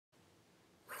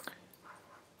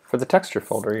For the texture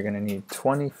folder, you're going to need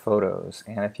 20 photos,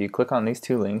 and if you click on these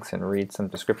two links and read some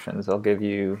descriptions, they'll give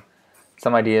you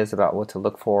some ideas about what to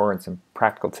look for and some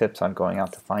practical tips on going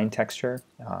out to find texture.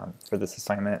 For this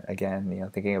assignment, again,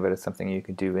 thinking of it as something you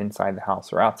could do inside the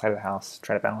house or outside of the house,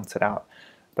 try to balance it out.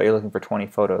 But you're looking for 20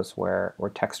 photos where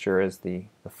texture is the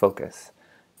focus.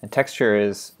 And texture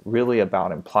is really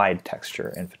about implied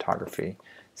texture in photography.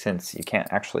 Since you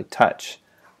can't actually touch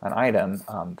an item,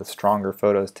 the stronger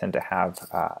photos tend to have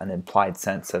an implied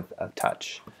sense of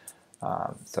touch.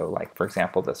 So like, for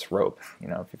example, this rope,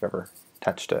 if you've ever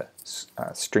touched a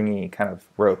stringy kind of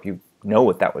rope, you know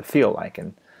what that would feel like,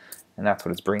 and that's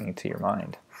what it's bringing to your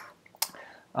mind.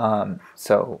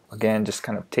 So again, just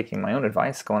kind of taking my own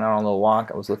advice, going out on a little walk,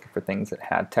 I was looking for things that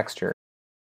had texture.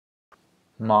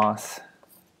 Moss,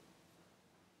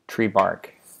 tree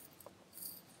bark,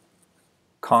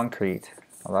 concrete.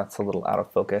 Well, that's a little out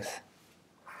of focus.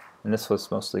 And this was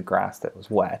mostly grass that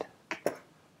was wet.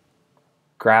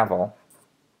 Gravel.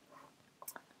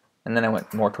 And then I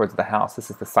went more towards the house.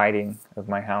 This is the siding of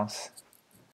my house.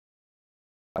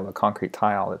 I have a concrete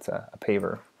tile. It's a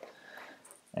paver.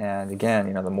 And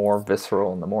again, the more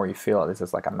visceral and the more you feel it, this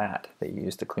is like a mat that you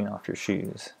use to clean off your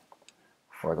shoes.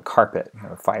 Or the carpet,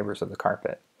 the fibers of the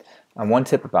carpet. And one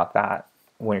tip about that,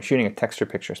 when you're shooting a texture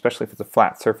picture, especially if it's a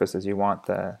flat surface, is you want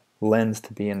the lens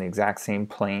to be in the exact same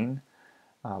plane,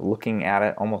 looking at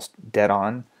it almost dead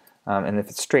on. And if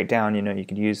it's straight down, you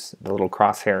could use the little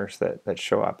crosshairs that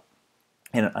show up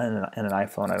in an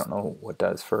iPhone. I don't know what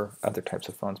does for other types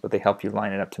of phones, but they help you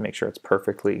line it up to make sure it's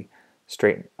perfectly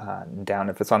straight down.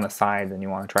 If it's on the side, then you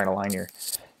want to try to line your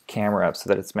camera up so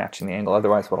that it's matching the angle.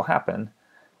 Otherwise, what will happen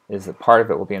is that part of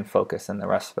it will be in focus and the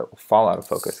rest of it will fall out of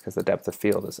focus because the depth of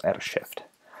field is at a shift.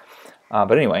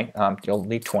 But anyway, you'll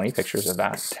need 20 pictures of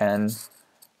that. 10,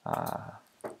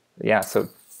 yeah, so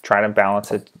try to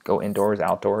balance it, go indoors,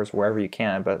 outdoors, wherever you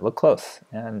can, but look close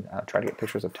and try to get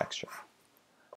pictures of texture.